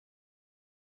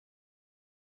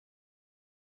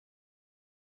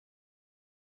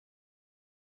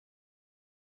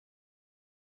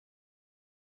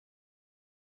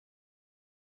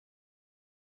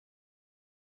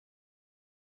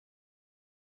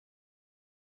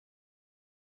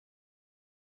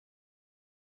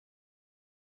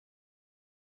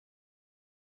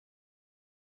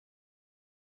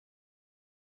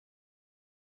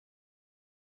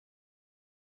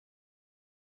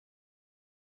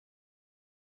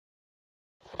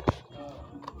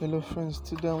Hello friends,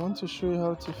 today I want to show you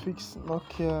how to fix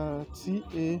Nokia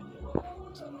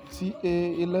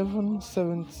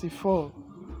ta1174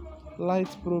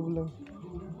 light problem.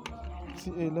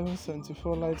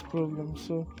 ta1174 light problem.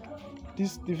 So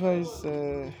this device,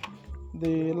 the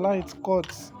light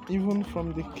cuts even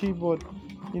from the keyboard.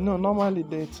 Normally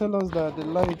they tell us that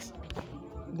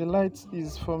the light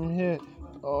is from here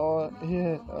or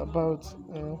here about.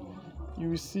 You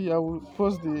will see, I will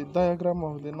post the diagram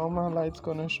of the normal light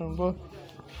connection, but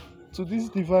to this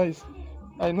device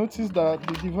I noticed that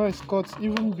the device cuts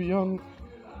even beyond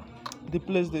the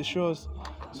place they show us.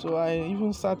 So I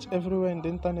even searched everywhere in the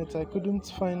internet, I couldn't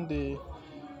find the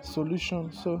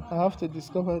solution, so I have to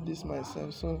discover this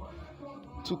myself. So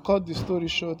to cut the story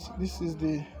short, this is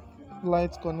the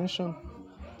light connection.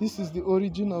 This is the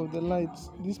origin of the light.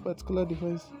 This particular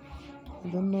device, I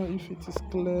don't know if it is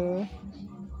clear.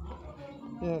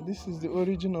 Yeah, this is the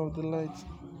origin of the light.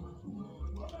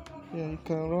 Yeah, you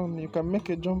can make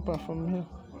a jumper from here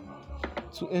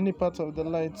to any part of the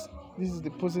light. This is the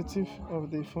positive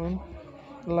of the phone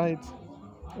light,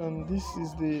 and this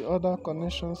is the other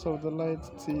connections of the light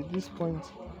till this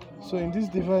point. So in this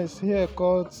device here,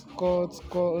 cuts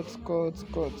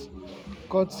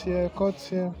here,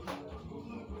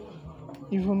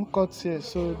 even cuts here.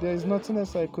 So there is nothing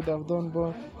else I could have done,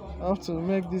 but I have to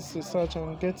make this research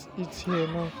and get it here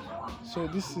now. So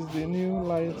this is the new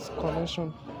light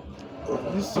connection.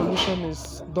 This solution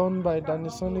is done by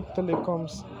Dany-sonic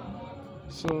telecoms.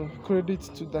 So credit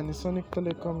to Dany-sonic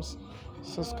telecoms.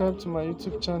 Subscribe to my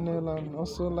YouTube channel and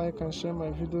also like and share my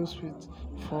videos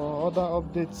for other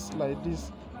updates like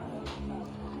this.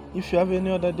 If you have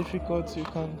any other difficulty, you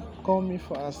can call me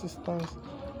for assistance.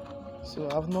 So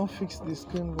I've not fixed the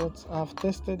screen, but I've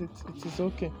tested it. It is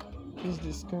okay. This is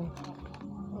the screen.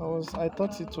 I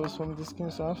thought it was from the screen,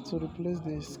 so I have to replace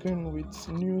the screen with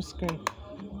new screen.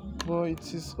 But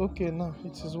it is okay now.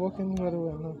 It is working very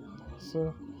well now.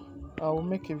 So I will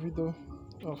make a video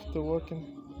of the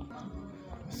working.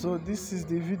 So this is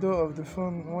the video of the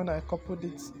phone when I coupled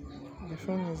it. The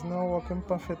phone is now working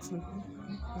perfectly.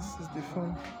 This is the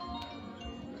phone.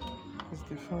 It's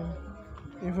the phone.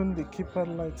 Even the keypad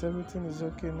light, everything is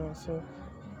okay now. So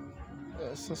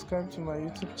subscribe to my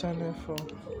YouTube channel for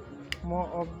more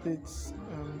updates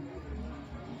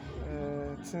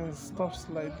and stuffs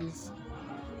like this.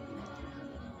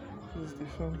 This is the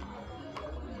phone.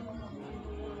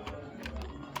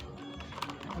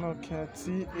 Nokia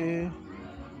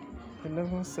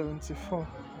ta1174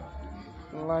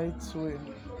 lightweight.